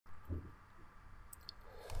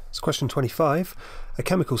It's question 25. A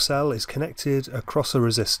chemical cell is connected across a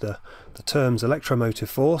resistor. The terms electromotive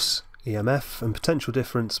force, EMF, and potential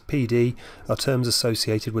difference, PD, are terms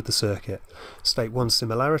associated with the circuit. State one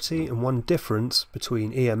similarity and one difference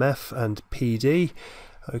between EMF and PD.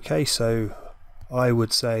 Okay, so I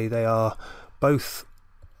would say they are both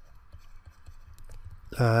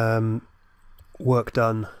work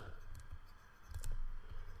done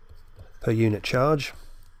per unit charge.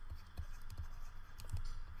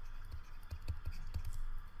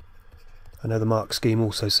 I know the mark scheme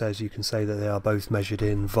also says you can say that they are both measured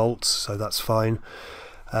in volts, so that's fine.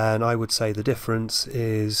 And I would say the difference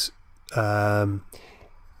is EMF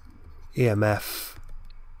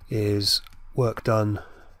is work done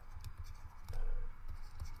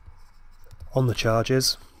on the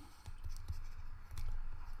charges,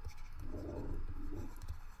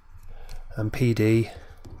 and PD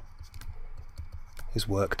is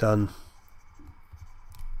work done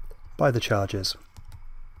by the charges.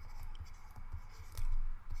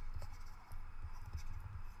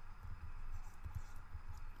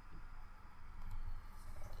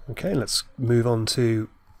 Okay, let's move on to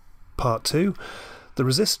part 2. The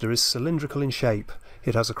resistor is cylindrical in shape.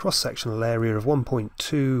 It has a cross-sectional area of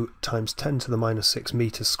 1.2 times 10 to the minus 6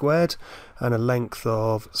 meters squared and a length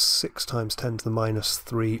of 6 times 10 to the minus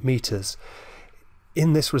 3 meters.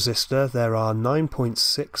 In this resistor there are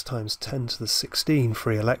 9.6 times 10 to the 16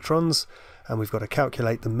 free electrons, and we've got to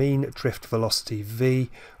calculate the mean drift velocity V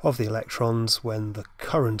of the electrons when the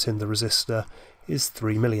current in the resistor is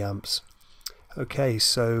 3 milliamps. Okay,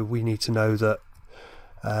 so we need to know that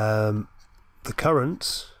the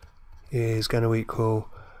current is going to equal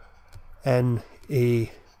NEAV,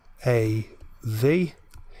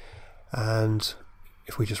 and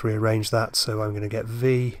if we just rearrange that, so I'm going to get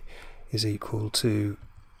V is equal to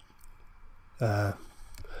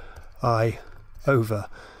I over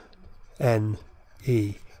NEA,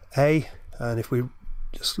 and if we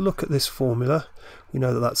just look at this formula, we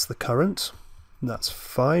know that that's the current. That's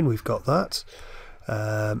fine, we've got that.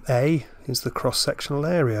 A is the cross-sectional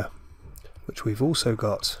area, which we've also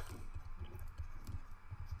got.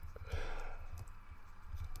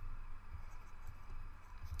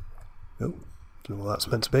 Oh, don't know what that's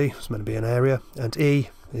meant to be. It's meant to be an area. And E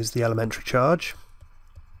is the elementary charge.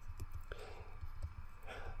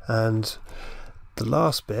 And the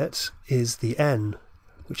last bit is the N,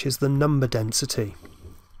 which is the number density.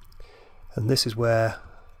 And this is where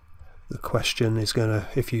the question is going to,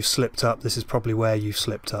 if you slipped up, this is probably where you've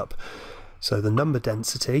slipped up. So the number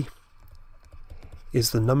density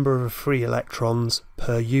is the number of free electrons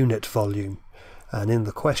per unit volume. And in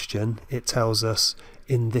the question, it tells us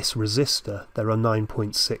in this resistor there are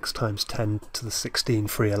 9.6 times 10 to the 16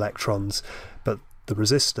 free electrons. But the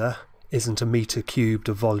resistor isn't a meter cubed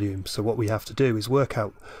of volume. So what we have to do is work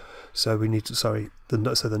out, so we need to, so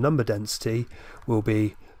the number density will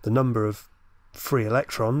be the number of free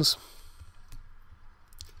electrons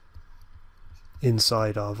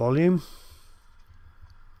inside our volume,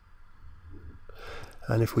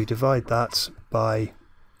 and if we divide that by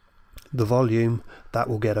the volume, that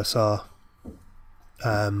will get us our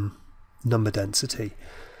number density.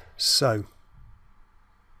 So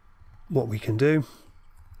what we can do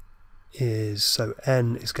is, so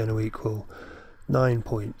N is going to equal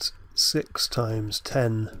 9.6 times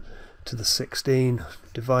 10 to the 16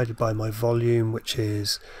 divided by my volume, which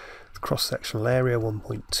is the cross-sectional area,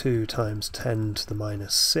 1.2 times 10 to the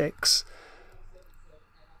minus 6,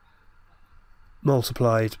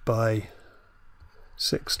 multiplied by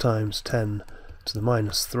 6 times 10 to the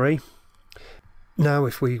minus 3. Now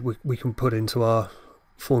if we can put into our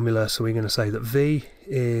formula, so we're going to say that V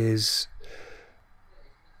is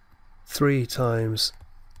 3 times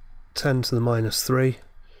 10 to the minus 3.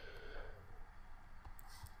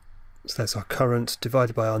 So that's our current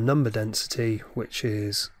divided by our number density, which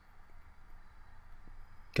is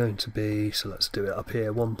going to be, so let's do it up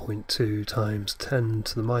here, 1.2 times 10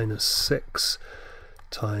 to the minus 6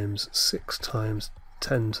 times 6 times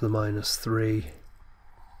 10 to the minus 3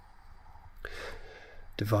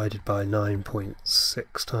 divided by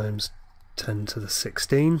 9.6 times 10 to the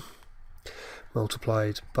 16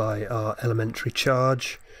 multiplied by our elementary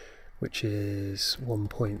charge, which is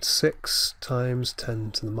 1.6 times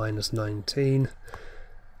 10 to the minus 19,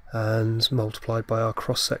 and multiplied by our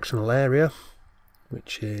cross-sectional area,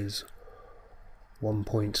 which is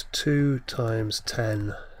 1.2 times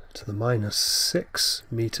 10 to the minus 6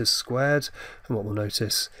 meters squared. And what we'll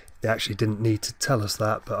notice, they actually didn't need to tell us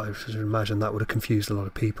that, but I should imagine that would have confused a lot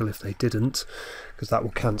of people if they didn't, because that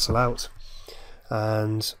will cancel out.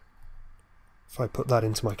 And if I put that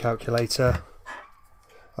into my calculator,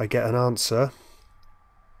 I get an answer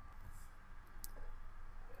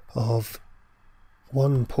of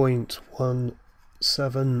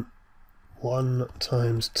 1.171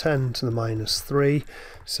 times 10 to the minus 3.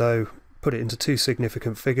 So put it into two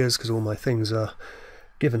significant figures because all my things are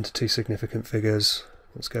given to two significant figures.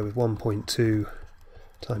 Let's go with 1.2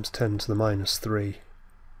 times 10 to the minus 3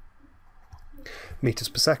 meters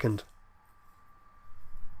per second.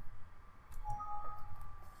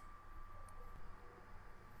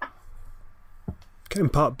 Okay, in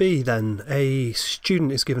part B then, a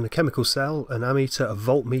student is given a chemical cell, an ammeter, a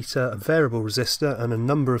voltmeter, a variable resistor and a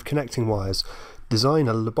number of connecting wires. Design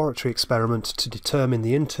a laboratory experiment to determine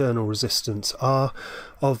the internal resistance R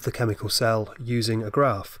of the chemical cell using a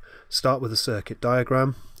graph. Start with a circuit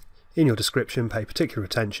diagram. In your description, pay particular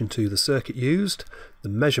attention to the circuit used, the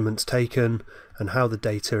measurements taken and how the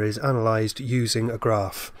data is analysed using a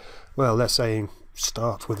graph. Well, let's say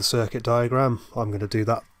start with a circuit diagram. I'm going to do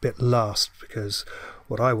that bit last because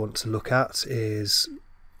what I want to look at is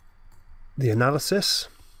the analysis,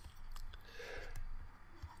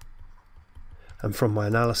 and from my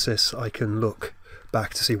analysis I can look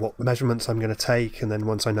back to see what measurements I'm going to take, and then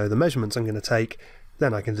once I know the measurements I'm going to take,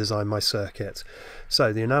 then I can design my circuit.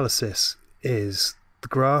 So the analysis is the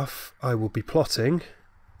graph I will be plotting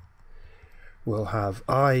will have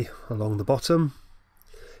I along the bottom,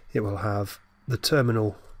 it will have the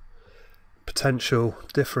terminal potential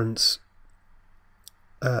difference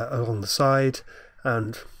along the side,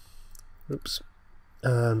 and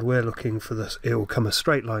we're looking for this. It will come a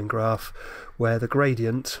straight line graph where the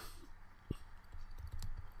gradient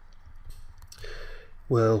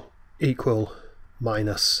will equal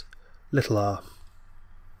minus little r.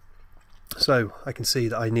 So I can see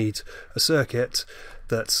that I need a circuit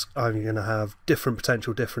that I'm going to have different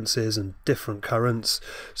potential differences and different currents,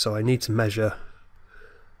 so I need to measure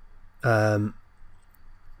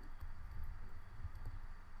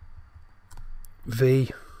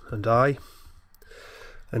V and I,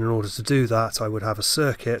 and in order to do that I would have a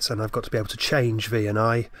circuit, and I've got to be able to change V and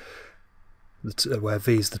I, where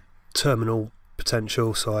V is the terminal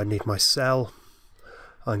potential, so I need my cell.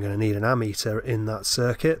 I'm going to need an ammeter in that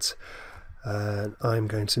circuit, and I'm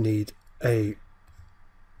going to need a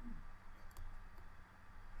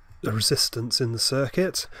resistance in the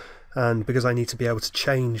circuit, and because I need to be able to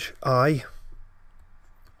change I,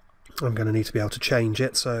 I'm going to need to be able to change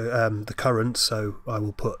it, so the current, so I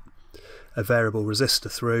will put a variable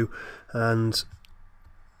resistor through, and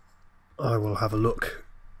I will have a look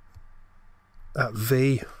at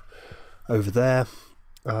V over there.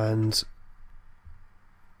 And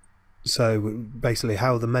so basically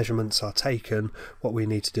how the measurements are taken, what we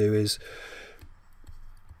need to do is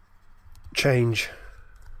change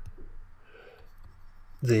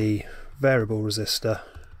the variable resistor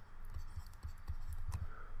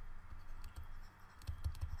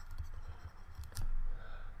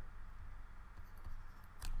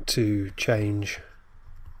to change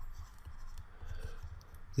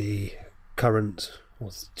the current,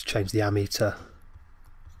 or to change the ammeter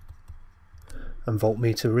and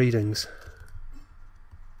voltmeter readings.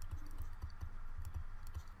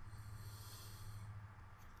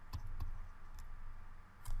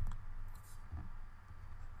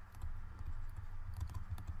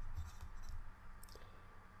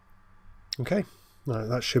 Okay,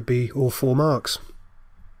 that should be all 4 marks.